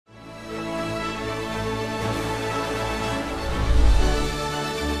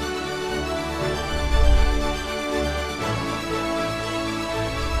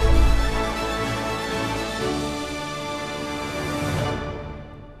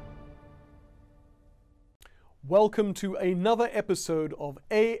Welcome to another episode of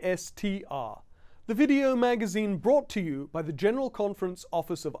ASTR, the video magazine brought to you by the General Conference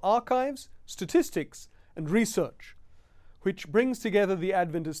Office of Archives, Statistics and Research, which brings together the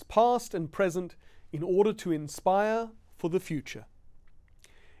Adventist past and present in order to inspire for the future.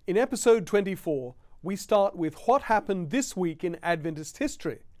 In episode 24, we start with what happened this week in Adventist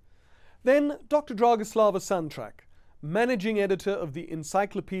history. Then Dr. Dragoslava Santrak, managing editor of the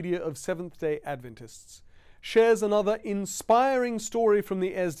Encyclopedia of Seventh-day Adventists, shares another inspiring story from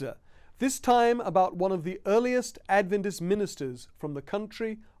the ASTR, this time about one of the earliest Adventist ministers from the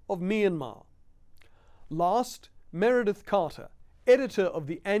country of Myanmar. Last, Meredith Carter, editor of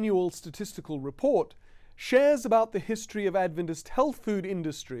the Annual Statistical Report, shares about the history of Adventist health food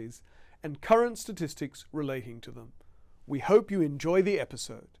industries and current statistics relating to them. We hope you enjoy the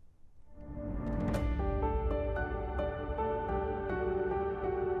episode.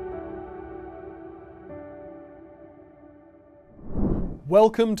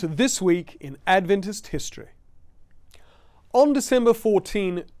 Welcome to This Week in Adventist History. On December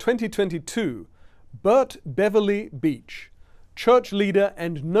 14, 2022, Bert Beverly Beach, church leader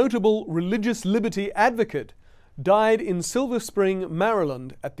and notable religious liberty advocate, died in Silver Spring,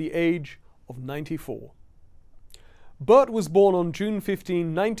 Maryland at the age of 94. Bert was born on June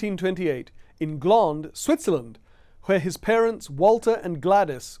 15, 1928 in Gland, Switzerland, where his parents Walter and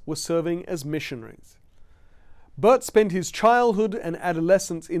Gladys were serving as missionaries. Bert spent his childhood and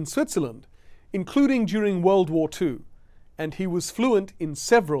adolescence in Switzerland, including during World War II, and he was fluent in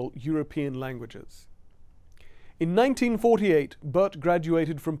several European languages. In 1948, Bert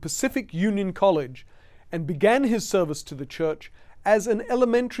graduated from Pacific Union College and began his service to the church as an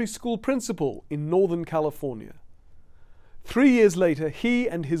elementary school principal in Northern California. 3 years later, he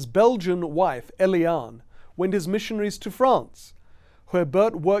and his Belgian wife, Eliane, went as missionaries to France, where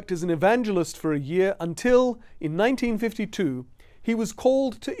Bert worked as an evangelist for a year until, in 1952, he was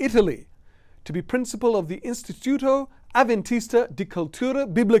called to Italy to be principal of the Istituto Adventista di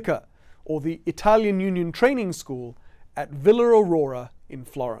Cultura Biblica, or the Italian Union Training School, at Villa Aurora in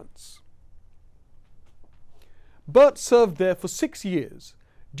Florence. Bert served there for 6 years,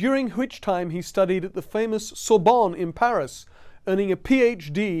 during which time he studied at the famous Sorbonne in Paris, earning a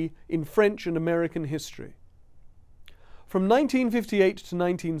PhD in French and American history. From 1958 to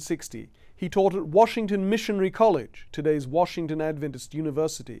 1960, he taught at Washington Missionary College, today's Washington Adventist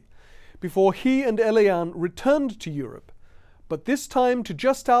University, before he and Eliane returned to Europe, but this time to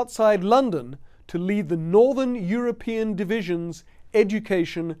just outside London to lead the Northern European Division's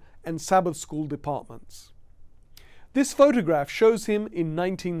education and Sabbath school departments. This photograph shows him in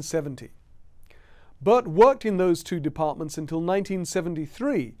 1970. Bert worked in those two departments until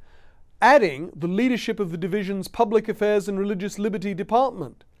 1973, adding the leadership of the division's Public Affairs and Religious Liberty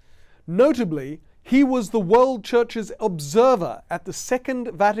Department. Notably, he was the World Church's observer at the Second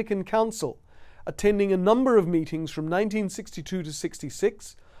Vatican Council, attending a number of meetings from 1962 to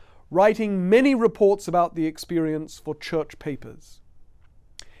 66, writing many reports about the experience for church papers.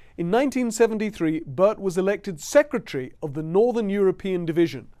 In 1973, Bert was elected Secretary of the Northern European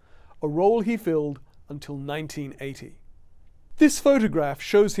Division, a role he filled until 1980. This photograph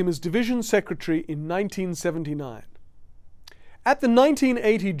shows him as Division Secretary in 1979. At the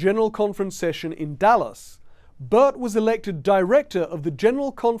 1980 General Conference session in Dallas, Bert was elected Director of the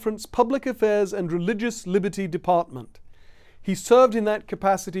General Conference Public Affairs and Religious Liberty Department. He served in that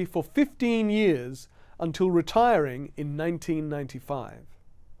capacity for 15 years until retiring in 1995.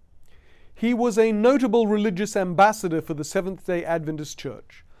 He was a notable religious ambassador for the Seventh-day Adventist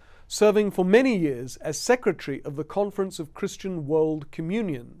Church, serving for many years as Secretary of the Conference of Christian World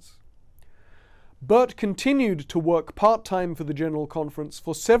Communions. Bert continued to work part-time for the General Conference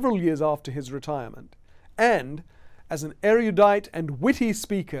for several years after his retirement, and, as an erudite and witty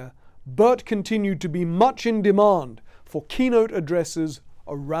speaker, Bert continued to be much in demand for keynote addresses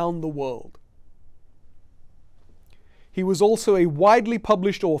around the world. He was also a widely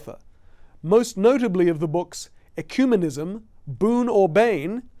published author, most notably of the books Ecumenism, Boon or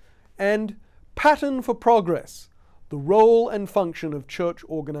Bane, and Pattern for Progress, the Role and Function of Church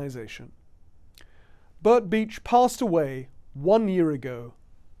Organization. Bert Beach passed away 1 year ago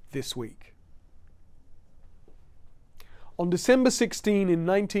this week. On December 16 in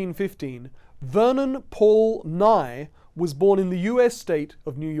 1915, Vernon Paul Nye was born in the U.S. state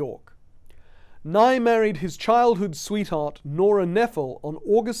of New York. Nye married his childhood sweetheart Nora Neffel on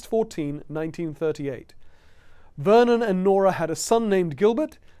August 14, 1938. Vernon and Nora had a son named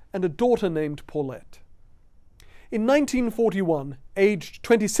Gilbert and a daughter named Paulette. In 1941, aged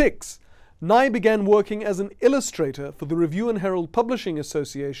 26, Nye began working as an illustrator for the Review and Herald Publishing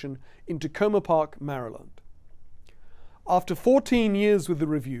Association in Tacoma Park, Maryland. After 14 years with the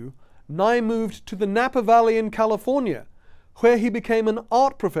review, Nye moved to the Napa Valley in California, where he became an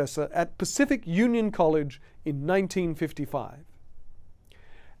art professor at Pacific Union College in 1955.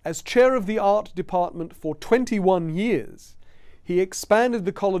 As chair of the art department for 21 years, he expanded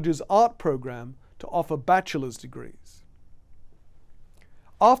the college's art program to offer bachelor's degrees.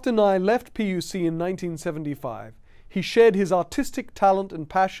 After Nye left PUC in 1975, he shared his artistic talent and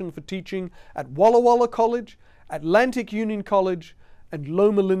passion for teaching at Walla Walla College, Atlantic Union College, and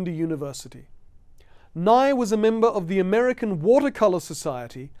Loma Linda University. Nye was a member of the American Watercolor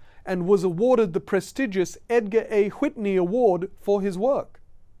Society and was awarded the prestigious Edgar A. Whitney Award for his work.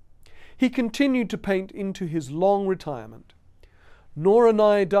 He continued to paint into his long retirement. Nora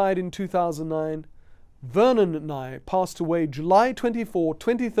Nye died in 2009. Vernon Nye passed away July 24,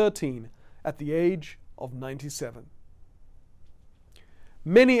 2013, at the age of 97.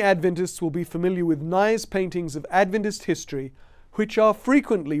 Many Adventists will be familiar with Nye's paintings of Adventist history, which are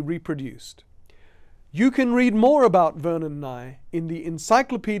frequently reproduced. You can read more about Vernon Nye in the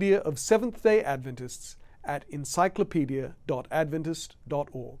Encyclopedia of Seventh-day Adventists at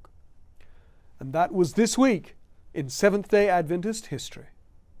encyclopedia.adventist.org. And that was this week in Seventh-day Adventist history.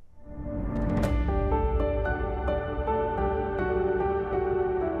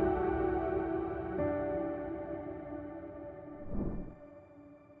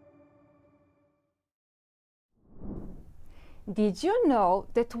 Did you know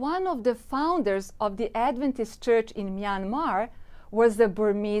that one of the founders of the Adventist Church in Myanmar was a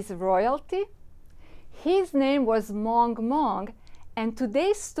Burmese royalty? His name was Maung Maung, and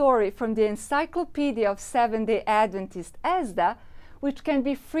today's story from the Encyclopedia of Seventh-day Adventist ASTR, which can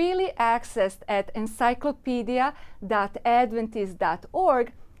be freely accessed at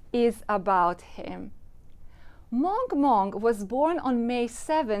encyclopedia.adventist.org, is about him. Maung Maung was born on May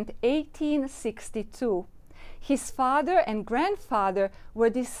 7, 1862. His father and grandfather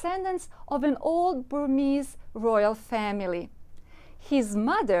were descendants of an old Burmese royal family. His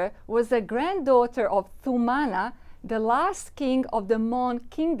mother was a granddaughter of Thumana, the last king of the Mon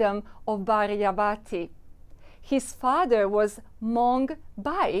kingdom of Baryavati. His father was Maung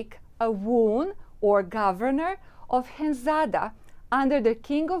Baik, a woon or governor of Henzada under the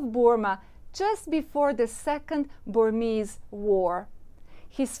king of Burma just before the Second Burmese War.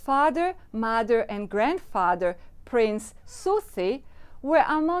 His father, mother, and grandfather, Prince Suthi, were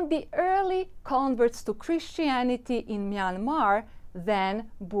among the early converts to Christianity in Myanmar,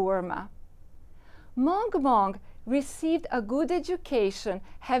 then Burma. Maung Maung received a good education,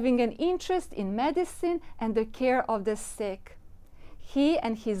 having an interest in medicine and the care of the sick. He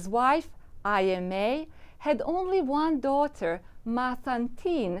and his wife, Ima, had only one daughter, Ma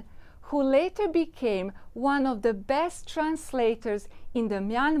Thantin, who later became one of the best translators in the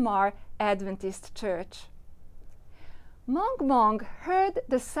Myanmar Adventist Church. Maung Maung heard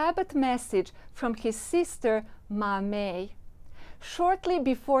the Sabbath message from his sister Ma Mei. Shortly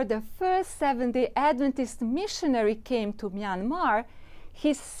before the first Seventh-day Adventist missionary came to Myanmar,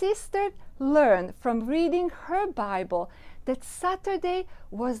 his sister learned from reading her Bible that Saturday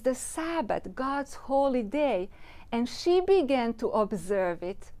was the Sabbath, God's holy day, and she began to observe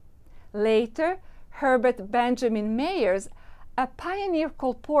it. Later, Herbert Benjamin Mayers, a pioneer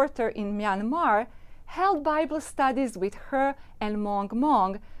colporteur in Myanmar, held Bible studies with her and Maung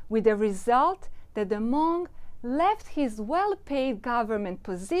Maung, with the result that the Maung left his well-paid government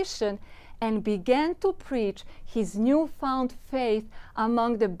position and began to preach his newfound faith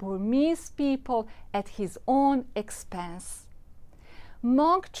among the Burmese people at his own expense.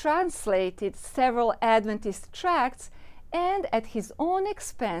 Maung translated several Adventist tracts and, at his own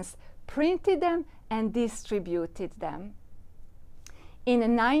expense, printed them and distributed them.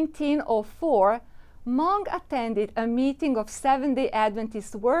 In 1904, Maung attended a meeting of Seventh-day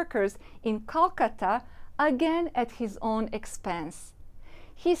Adventist workers in Calcutta, again at his own expense.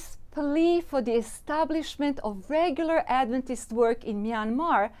 His plea for the establishment of regular Adventist work in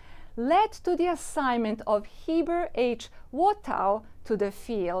Myanmar led to the assignment of Heber H. Wotow to the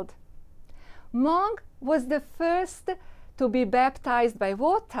field. Maung was the first to be baptized by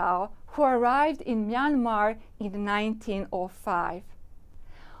Wotow, who arrived in Myanmar in 1905.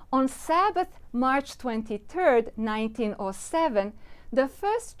 On Sabbath, March 23, 1907, the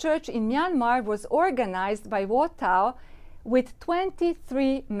first church in Myanmar was organized by Wotow with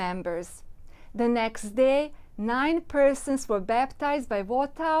 23 members. The next day, 9 persons were baptized by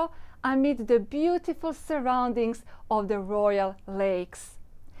Wotow amid the beautiful surroundings of the royal lakes.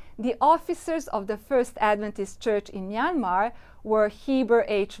 The officers of the First Adventist Church in Myanmar were Heber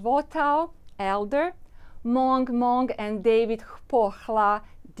H. Wotow, elder, Maung Maung and David Po Hla,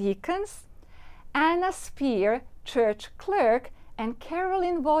 deacons, Anna Spear, church clerk, and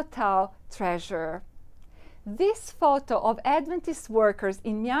Carolyn Wotow, treasurer. This photo of Adventist workers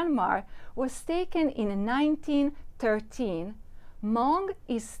in Myanmar was taken in 1913. Mong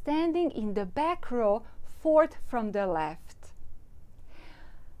is standing in the back row, fourth from the left.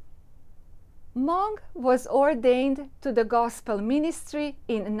 Mong was ordained to the gospel ministry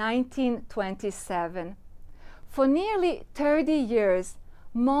in 1927. For nearly 30 years,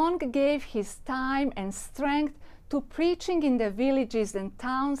 Mong gave his time and strength to preaching in the villages and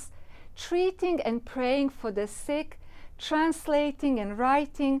towns, treating and praying for the sick, translating and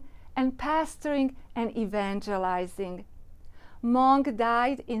writing, and pastoring and evangelizing. Mong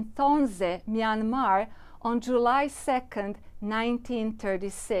died in Thonse, Myanmar, on July 2,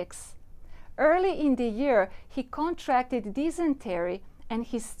 1936. Early in the year, he contracted dysentery and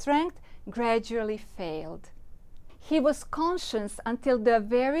his strength gradually failed. He was conscious until the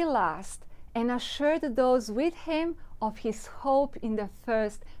very last and assured those with him of his hope in the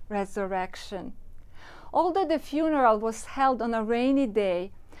first resurrection. Although the funeral was held on a rainy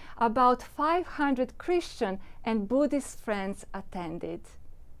day, about 500 Christian and Buddhist friends attended.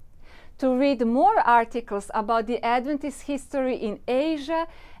 To read more articles about the Adventist history in Asia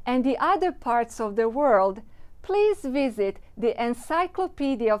and the other parts of the world, please visit the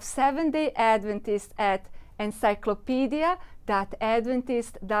Encyclopedia of Seventh-day Adventists at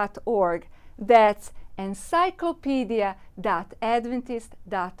encyclopedia.adventist.org. That's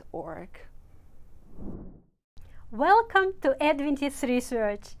encyclopedia.adventist.org. Welcome to Adventist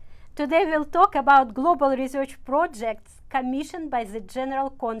Research. Today we'll talk about global research projects commissioned by the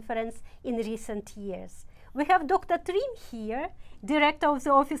General Conference in recent years. We have Dr. Trim here, Director of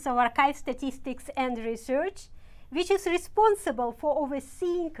the Office of Archive Statistics and Research, which is responsible for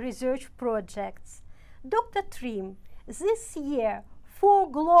overseeing research projects. Dr. Trim, this year 4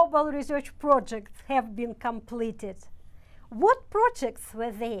 global research projects have been completed. What projects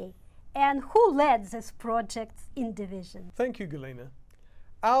were they, and who led these projects in division? Thank you, Galena.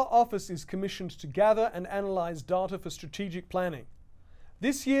 Our office is commissioned to gather and analyze data for strategic planning.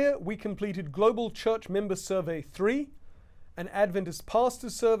 This year, we completed Global Church Member Survey 3, an Adventist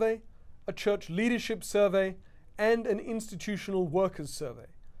Pastors Survey, a Church Leadership Survey, and an Institutional Workers Survey.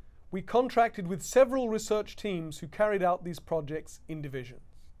 We contracted with several research teams who carried out these projects in divisions.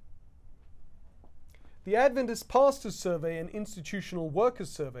 The Adventist Pastors Survey and Institutional Workers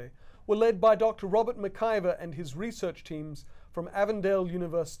Survey were led by Dr. Robert McIver and his research teams from Avondale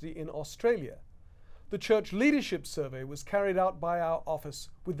University in Australia. The Church Leadership Survey was carried out by our office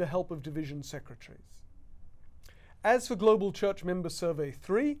with the help of division secretaries. As for Global Church Member Survey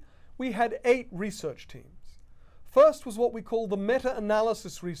 3, we had 8 research teams. First was what we call the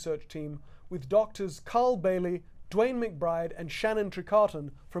Meta-Analysis Research Team with Doctors Carl Bailey, Dwayne McBride, and Shannon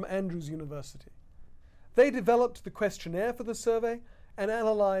Tricarton from Andrews University. They developed the questionnaire for the survey and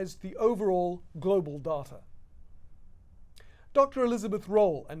analyzed the overall global data. Dr. Elizabeth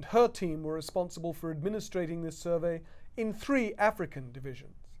Roll and her team were responsible for administrating this survey in 3 African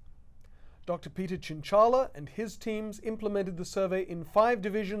divisions. Dr. Peter Chinchala and his teams implemented the survey in 5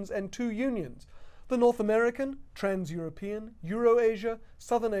 divisions and 2 unions: the North American, Trans-European, Euro-Asia,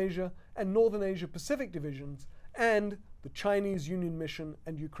 Southern Asia, and Northern Asia-Pacific divisions, and the Chinese Union Mission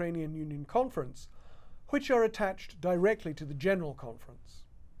and Ukrainian Union Conference, which are attached directly to the General Conference.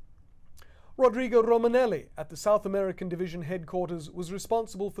 Rodrigo Romanelli at the South American Division headquarters was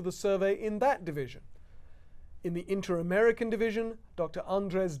responsible for the survey in that division. In the Inter-American Division, Dr.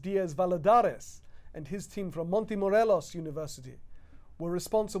 Andres Diaz Valadares and his team from Montemorelos University were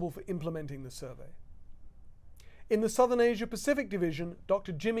responsible for implementing the survey. In the Southern Asia Pacific Division,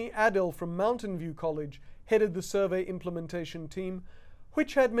 Dr. Jimmy Adel from Mountain View College headed the survey implementation team,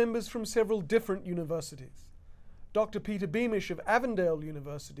 which had members from several different universities. Dr. Peter Beamish of Avondale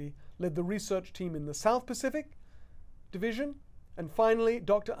University led the research team in the South Pacific Division, and finally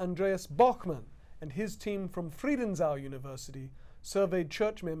Dr. Andreas Bochmann and his team from Friedensau University surveyed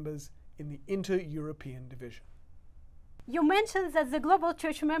church members in the Inter-European Division. You mentioned that the Global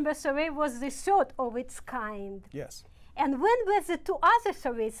Church Member Survey was the 3rd of its kind. Yes. And when were the 2 other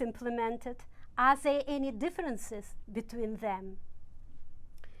surveys implemented? Are there any differences between them?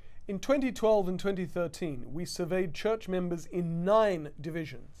 In 2012 and 2013, we surveyed church members in 9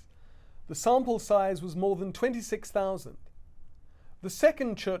 divisions. The sample size was more than 26,000. The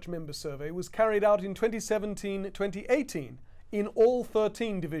second church member survey was carried out in 2017-2018 in all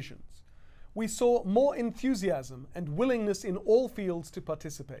 13 divisions. We saw more enthusiasm and willingness in all fields to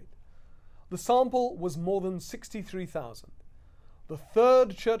participate. The sample was more than 63,000. The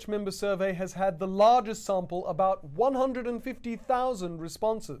third church member survey has had the largest sample, about 150,000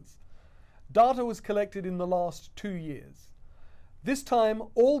 responses. data was collected in the last 2 years. This time,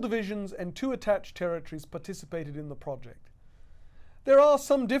 all divisions and 2 attached territories participated in the project. There are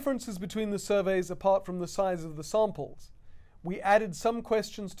some differences between the surveys apart from the size of the samples. We added some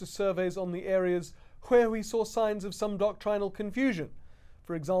questions to surveys on the areas where we saw signs of some doctrinal confusion,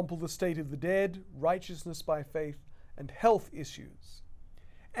 for example, the state of the dead, righteousness by faith, and health issues.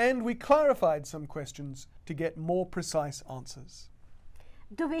 And we clarified some questions to get more precise answers.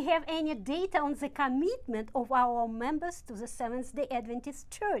 Do we have any data on the commitment of our members to the Seventh-day Adventist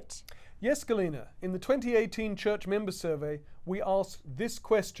Church? Yes, Galina. In the 2018 Church Member Survey, we asked this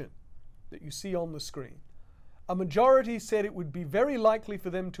question that you see on the screen. A majority said it would be very likely for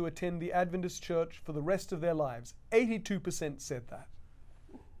them to attend the Adventist Church for the rest of their lives. 82% said that.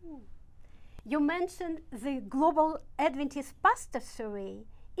 You mentioned the Global Adventist Pastor Survey.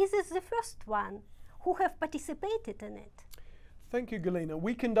 Is this the first one? Who have participated in it? Thank you, Galina.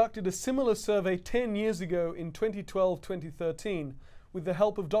 We conducted a similar survey 10 years ago in 2012-2013 with the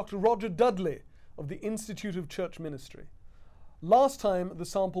help of Dr. Roger Dudley of the Institute of Church Ministry. Last time the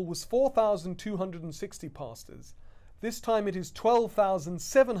sample was 4,260 pastors. This time it is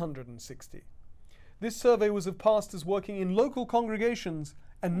 12,760. This survey was of pastors working in local congregations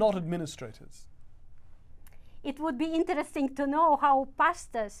and not administrators. It would be interesting to know how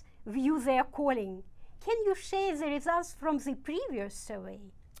pastors view their calling. Can you share the results from the previous survey?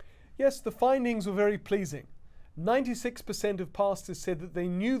 Yes, the findings were very pleasing. 96% of pastors said that they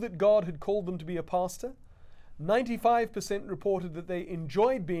knew that God had called them to be a pastor. 95% reported that they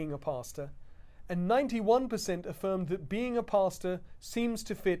enjoyed being a pastor. And 91% affirmed that being a pastor seems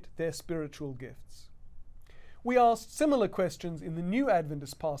to fit their spiritual gifts. We asked similar questions in the New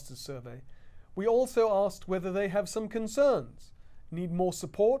Adventist Pastors Survey. We also asked whether they have some concerns, need more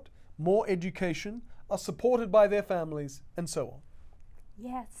support, more education, are supported by their families, and so on.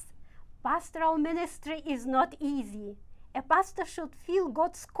 Yes, pastoral ministry is not easy. A pastor should feel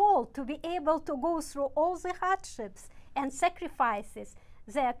God's call to be able to go through all the hardships and sacrifices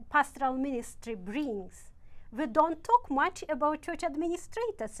that pastoral ministry brings. We don't talk much about church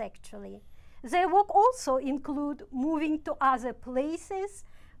administrators, actually. Their work also includes moving to other places,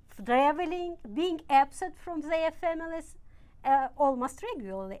 traveling, being absent from their families almost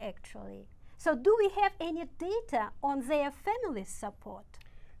regularly, actually. So do we have any data on their family support?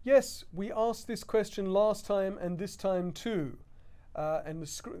 Yes, we asked this question last time and this time too. And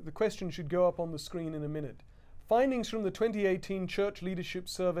the question should go up on the screen in a minute. Findings from the 2018 Church Leadership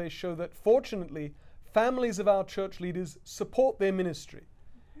Survey show that fortunately, families of our church leaders support their ministry.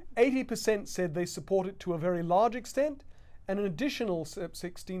 80% said they support it to a very large extent, and an additional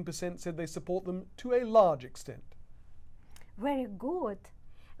 16% said they support them to a large extent. Very good.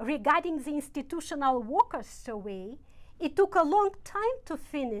 Regarding the institutional workers survey, it took a long time to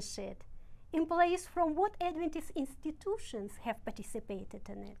finish it. Employees from what Adventist institutions have participated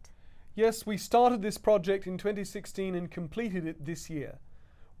in it? Yes, we started this project in 2016 and completed it this year.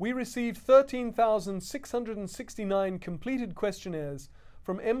 We received 13,669 completed questionnaires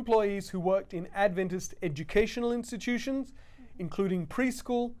from employees who worked in Adventist educational institutions, including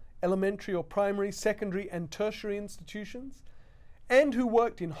preschool, elementary or primary, secondary and tertiary institutions, and who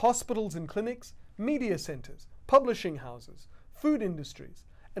worked in hospitals and clinics, media centers, publishing houses, food industries,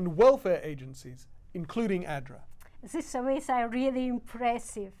 and welfare agencies, including ADRA. These surveys are really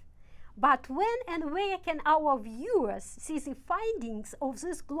impressive. But when and where can our viewers see the findings of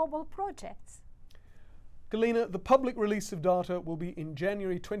these global projects? Galina, the public release of data will be in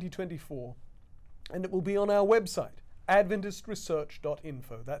January 2024, and it will be on our website,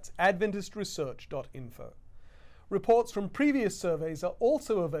 adventistresearch.info. That's adventistresearch.info. Reports from previous surveys are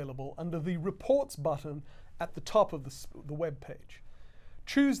also available under the Reports button at the top of the web page.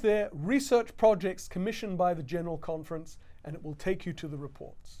 Choose there Research Projects commissioned by the General Conference, and it will take you to the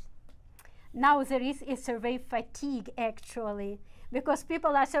reports. Now there is a survey fatigue, actually, because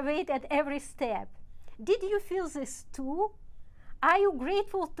people are surveyed at every step. Did you feel this too? Are you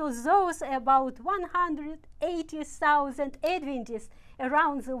grateful to those about 180,000 Adventists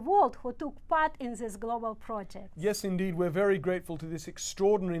around the world who took part in this global project? Yes, indeed. We're very grateful to this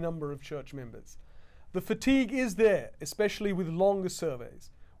extraordinary number of church members. The fatigue is there, especially with longer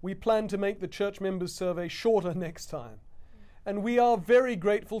surveys. We plan to make the church members survey shorter next time. And we are very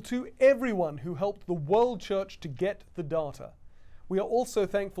grateful to everyone who helped the World Church to get the data. We are also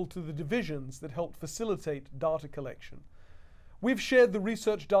thankful to the divisions that helped facilitate data collection. We've shared the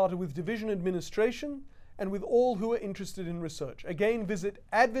research data with division administration and with all who are interested in research. Again, visit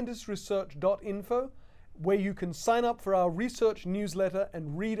adventistresearch.info, where you can sign up for our research newsletter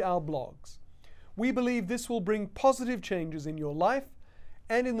and read our blogs. We believe this will bring positive changes in your life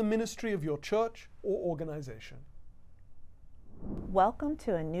and in the ministry of your church or organization. Welcome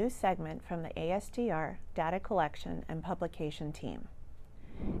to a new segment from the ASTR Data Collection and Publication team.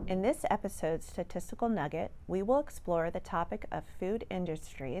 In this episode's Statistical Nugget, we will explore the topic of food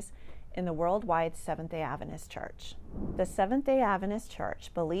industries in the worldwide Seventh-day Adventist Church. The Seventh-day Adventist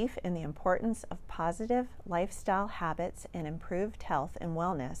Church belief in the importance of positive lifestyle habits and improved health and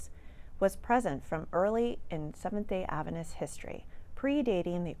wellness was present from early in Seventh-day Adventist history,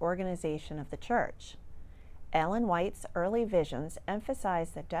 predating the organization of the church. Ellen White's early visions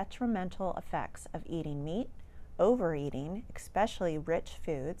emphasized the detrimental effects of eating meat, overeating, especially rich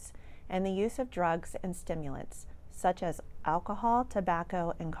foods, and the use of drugs and stimulants, such as alcohol,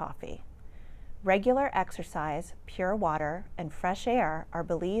 tobacco, and coffee. Regular exercise, pure water, and fresh air are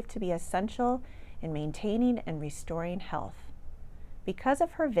believed to be essential in maintaining and restoring health. Because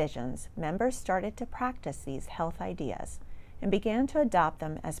of her visions, members started to practice these health ideas and began to adopt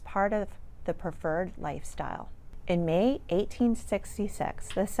them as part of the preferred lifestyle. In May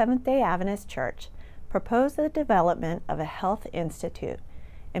 1866, the Seventh-day Adventist Church proposed the development of a health institute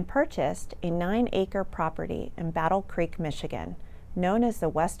and purchased a 9-acre property in Battle Creek, Michigan, known as the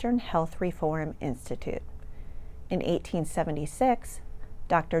Western Health Reform Institute. In 1876,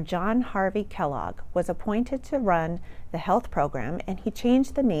 Dr. John Harvey Kellogg was appointed to run the health program, and he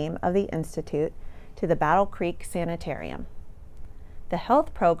changed the name of the institute to the Battle Creek Sanitarium. The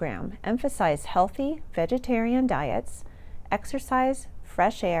health program emphasized healthy vegetarian diets, exercise,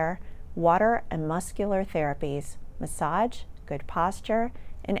 fresh air, water and muscular therapies, massage, good posture,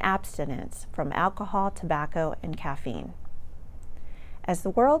 and abstinence from alcohol, tobacco, and caffeine. As the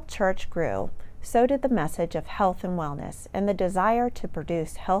world church grew, so did the message of health and wellness and the desire to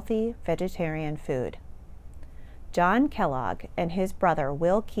produce healthy vegetarian food. John Kellogg and his brother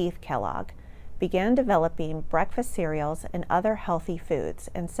Will Keith Kellogg began developing breakfast cereals and other healthy foods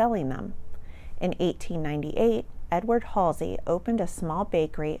and selling them. In 1898, Edward Halsey opened a small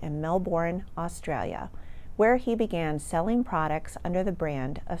bakery in Melbourne, Australia, where he began selling products under the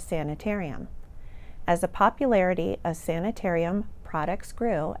brand of Sanitarium. As the popularity of Sanitarium products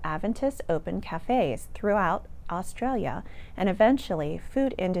grew, Adventists opened cafes throughout Australia, and eventually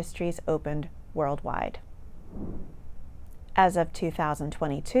food industries opened worldwide. As of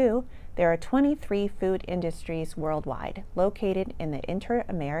 2022, there are 23 food industries worldwide, located in the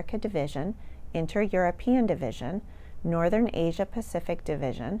Inter-America Division, Inter-European Division, Northern Asia Pacific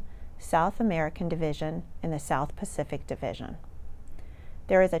Division, South American Division, and the South Pacific Division.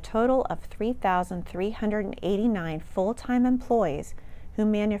 There is a total of 3,389 full-time employees who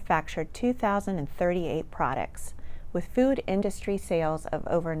manufactured 2,038 products, with food industry sales of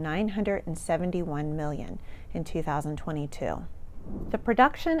over $971 million in 2022. The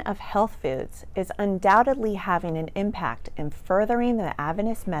production of health foods is undoubtedly having an impact in furthering the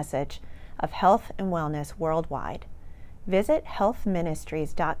Adventist message of health and wellness worldwide. Visit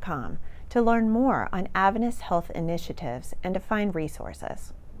healthministries.com to learn more on Adventist health initiatives and to find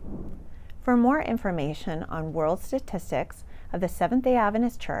resources. For more information on world statistics of the Seventh-day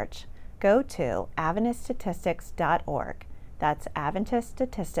Adventist Church, go to adventiststatistics.org. That's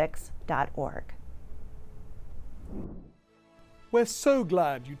adventiststatistics.org. We're so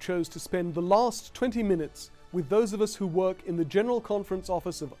glad you chose to spend the last 20 minutes with those of us who work in the General Conference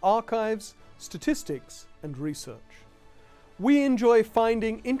Office of Archives, Statistics, and Research. We enjoy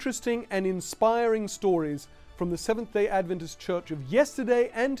finding interesting and inspiring stories from the Seventh-day Adventist Church of yesterday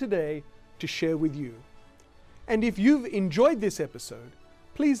and today to share with you. And if you've enjoyed this episode,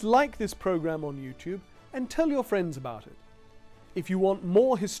 please like this program on YouTube and tell your friends about it. If you want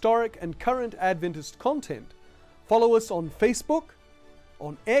more historic and current Adventist content, follow us on Facebook,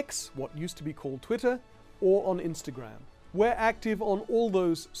 on X, what used to be called Twitter, or on Instagram. We're active on all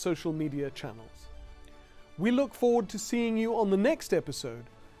those social media channels. We look forward to seeing you on the next episode,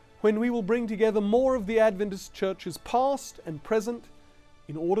 when we will bring together more of the Adventist Church's past and present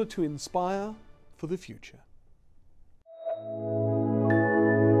in order to inspire for the future.